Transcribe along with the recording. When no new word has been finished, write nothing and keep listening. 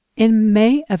In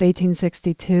May of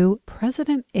 1862,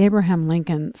 President Abraham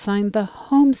Lincoln signed the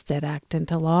Homestead Act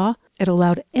into law. It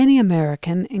allowed any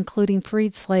American, including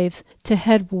freed slaves, to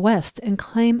head west and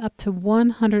claim up to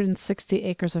 160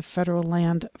 acres of federal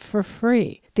land for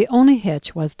free. The only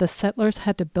hitch was the settlers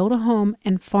had to build a home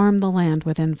and farm the land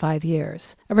within 5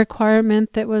 years, a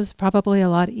requirement that was probably a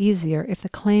lot easier if the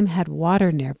claim had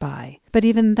water nearby. But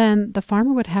even then, the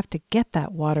farmer would have to get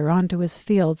that water onto his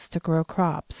fields to grow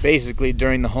crops. Basically,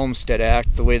 during the Homestead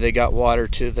Act, the way they got water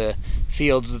to the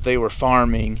fields that they were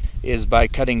farming is by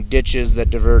cutting ditches that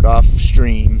divert off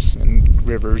streams and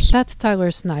rivers. That's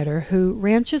Tyler Snyder, who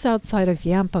ranches outside of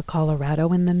Yampa,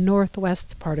 Colorado, in the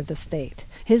northwest part of the state.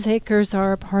 His acres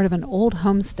are part of an old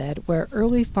homestead where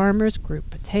early farmers grew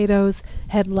potatoes,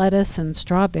 head lettuce, and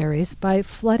strawberries by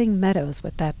flooding meadows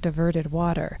with that diverted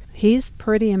water. He's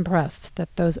pretty impressed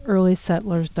that those early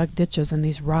settlers dug ditches in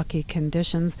these rocky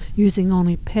conditions using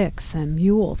only picks and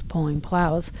mules pulling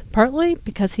plows, partly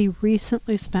because he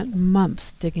recently spent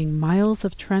months digging miles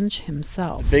of trench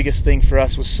himself. The biggest thing for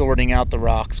us was sorting out the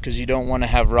rocks, because you don't want to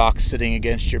have rocks sitting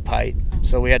against your pipe.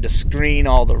 So we had to screen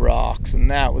all the rocks, and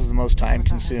that was the most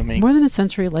time-consuming. More than a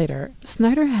century later,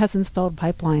 Snyder has installed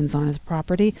pipelines on his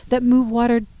property that move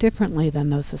water differently than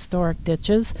those historic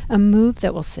ditches, a move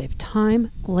that will save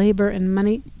time, labor, and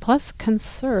money, plus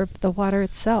conserve the water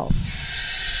itself.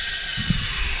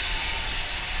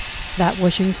 That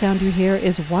whooshing sound you hear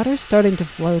is water starting to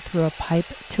flow through a pipe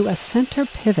to a center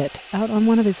pivot out on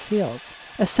one of his fields.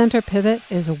 A center pivot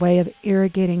is a way of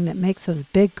irrigating that makes those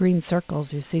big green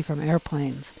circles you see from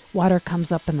airplanes. Water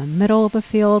comes up in the middle of a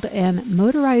field, and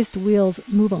motorized wheels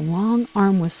move a long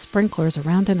arm with sprinklers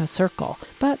around in a circle.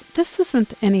 But this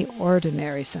isn't any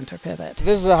ordinary center pivot.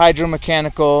 This is a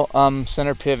hydromechanical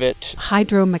center pivot.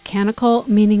 Hydromechanical,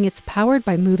 meaning it's powered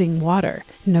by moving water.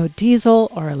 No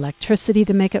diesel or electricity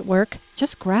to make it work,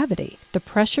 just gravity. The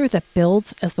pressure that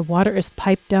builds as the water is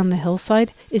piped down the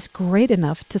hillside is great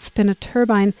enough to spin a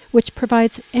turbine which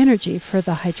provides energy for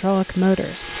the hydraulic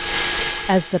motors.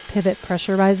 As the pivot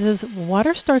pressure rises,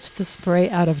 water starts to spray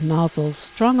out of nozzles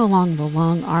strung along the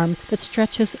long arm that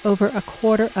stretches over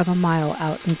 1/4 mile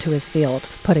out into his field,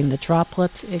 putting the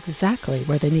droplets exactly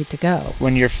where they need to go.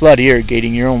 When you're flood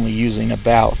irrigating, you're only using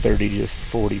about 30 to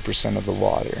 40% of the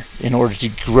water in order to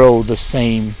grow the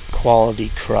same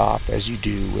quality crop as you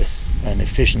do with an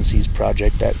efficiencies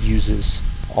project that uses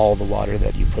all the water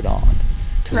that you put on,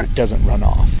 because it doesn't run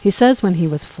off. He says when he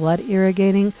was flood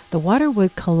irrigating, the water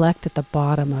would collect at the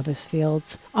bottom of his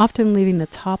fields, often leaving the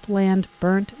top land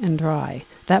burnt and dry.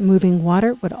 That moving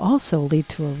water would also lead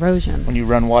to erosion. When you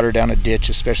run water down a ditch,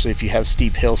 especially if you have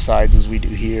steep hillsides as we do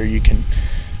here, you can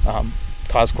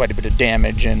cause quite a bit of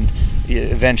damage, and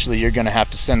eventually you're going to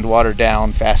have to send water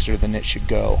down faster than it should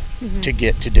go to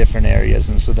get to different areas,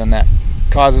 and so then that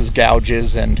causes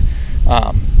gouges and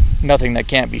nothing that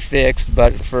can't be fixed.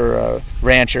 But for a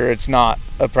rancher, it's not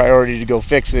a priority to go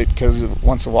fix it, because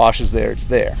once the wash is there, it's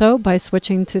there. So by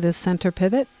switching to this center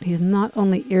pivot, he's not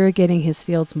only irrigating his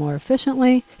fields more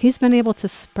efficiently, he's been able to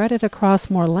spread it across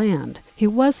more land. He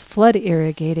was flood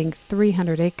irrigating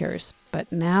 300 acres,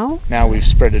 but now we've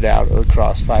spread it out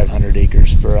across 500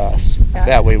 acres for us.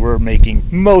 That way we're making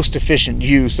most efficient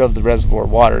use of the reservoir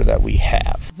water that we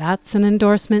have. That's an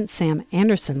endorsement Sam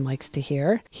Anderson likes to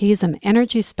hear. He's an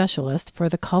energy specialist for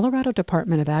the Colorado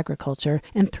Department of Agriculture,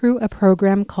 and through a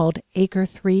program called Acre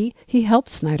 3, he helped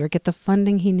Snyder get the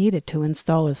funding he needed to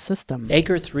install his system.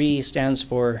 Acre 3 stands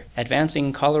for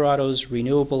Advancing Colorado's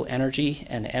Renewable Energy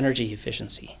and Energy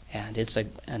Efficiency. And it's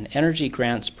an energy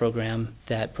grants program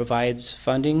that provides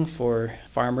funding for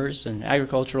farmers and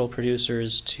agricultural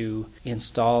producers to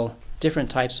install different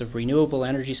types of renewable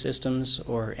energy systems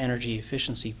or energy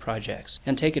efficiency projects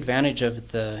and take advantage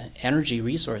of the energy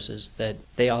resources that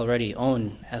they already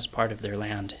own as part of their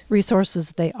land.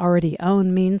 Resources they already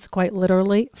own means, quite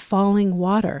literally, falling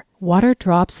water. Water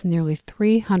drops nearly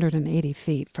 380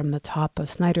 feet from the top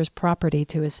of Snyder's property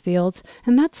to his fields,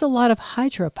 and that's a lot of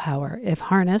hydropower if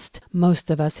harnessed. Most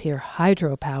of us hear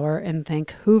hydropower and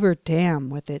think Hoover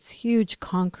Dam with its huge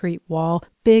concrete wall,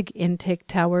 big intake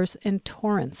towers, and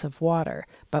torrents of water.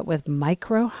 But with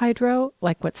micro-hydro,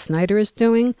 like what Snyder is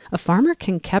doing, a farmer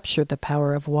can capture the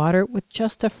power of water with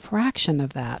just a fraction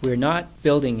of that. We're not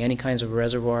building any kinds of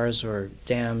reservoirs or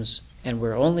dams, and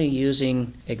we're only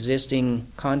using existing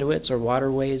conduits or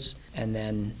waterways and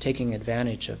then taking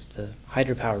advantage of the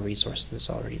hydropower resource that's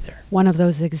already there. One of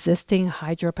those existing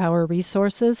hydropower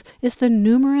resources is the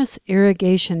numerous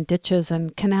irrigation ditches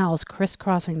and canals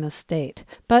crisscrossing the state.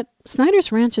 But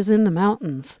Snyder's ranch is in the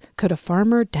mountains. Could a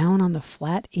farmer down on the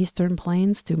flat eastern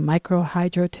plains do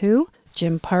microhydro too?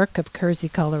 Jim Park of Kersey,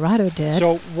 Colorado did.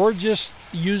 So we're just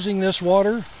using this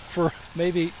water for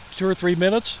maybe 2 or 3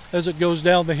 minutes as it goes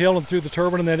down the hill and through the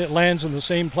turbine, and then it lands in the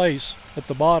same place at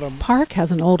the bottom. Park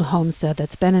has an old homestead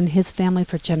that's been in his family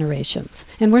for generations,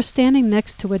 and we're standing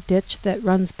next to a ditch that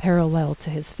runs parallel to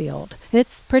his field.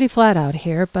 It's pretty flat out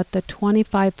here, but the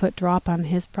 25-foot drop on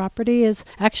his property is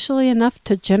actually enough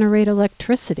to generate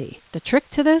electricity. The trick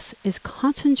to this is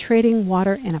concentrating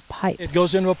water in a pipe. It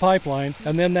goes into a pipeline,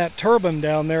 and then that turbine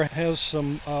down there has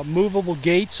some movable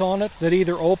gates on it that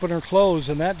either open or close,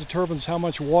 and that determines how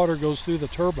much water goes through the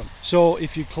turbine. So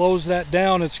if you close that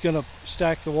down, it's going to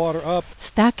stack the water up.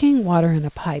 Stacking water in a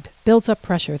pipe builds up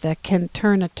pressure that can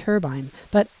turn a turbine.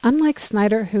 But unlike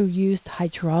Snyder, who used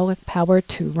hydraulic power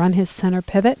to run his center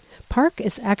pivot, Park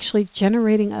is actually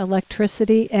generating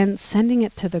electricity and sending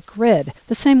it to the grid,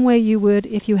 the same way you would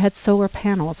if you had solar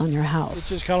panels on your house. It's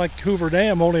just kind of like Hoover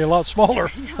Dam, only a lot smaller.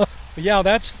 Yeah,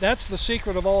 that's the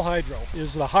secret of all hydro,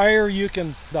 is the higher you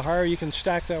can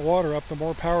stack that water up, the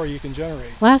more power you can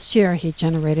generate. Last year, he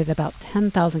generated about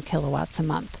 10,000 kilowatts a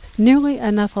month, nearly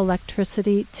enough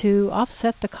electricity to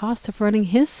offset the cost of running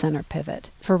his center pivot.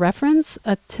 For reference,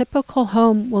 a typical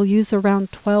home will use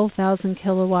around 12,000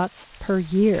 kilowatts per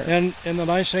year. And the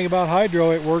nice thing about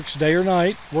hydro, it works day or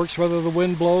night, works whether the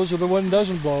wind blows or the wind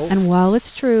doesn't blow. And while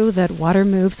it's true that water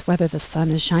moves whether the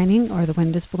sun is shining or the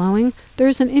wind is blowing,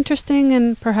 there's an interesting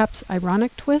and perhaps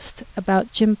ironic twist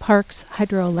about Jim Park's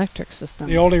hydroelectric system.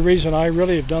 The only reason I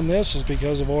really have done this is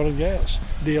because of oil and gas.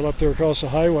 Deal up there across the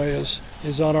highway is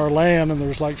on our land, and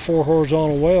there's like 4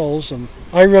 horizontal wells, and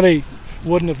I really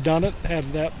wouldn't have done it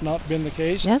had that not been the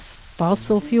case. Yes,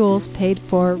 fossil fuels paid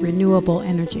for renewable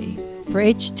energy. For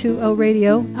H2O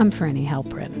Radio, I'm Franny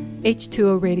Halprin.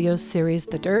 H2O Radio's series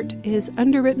The Dirt is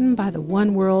underwritten by the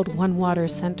One World, One Water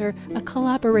Center, a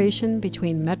collaboration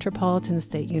between Metropolitan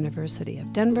State University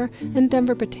of Denver and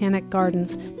Denver Botanic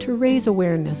Gardens to raise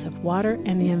awareness of water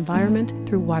and the environment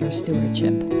through water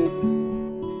stewardship.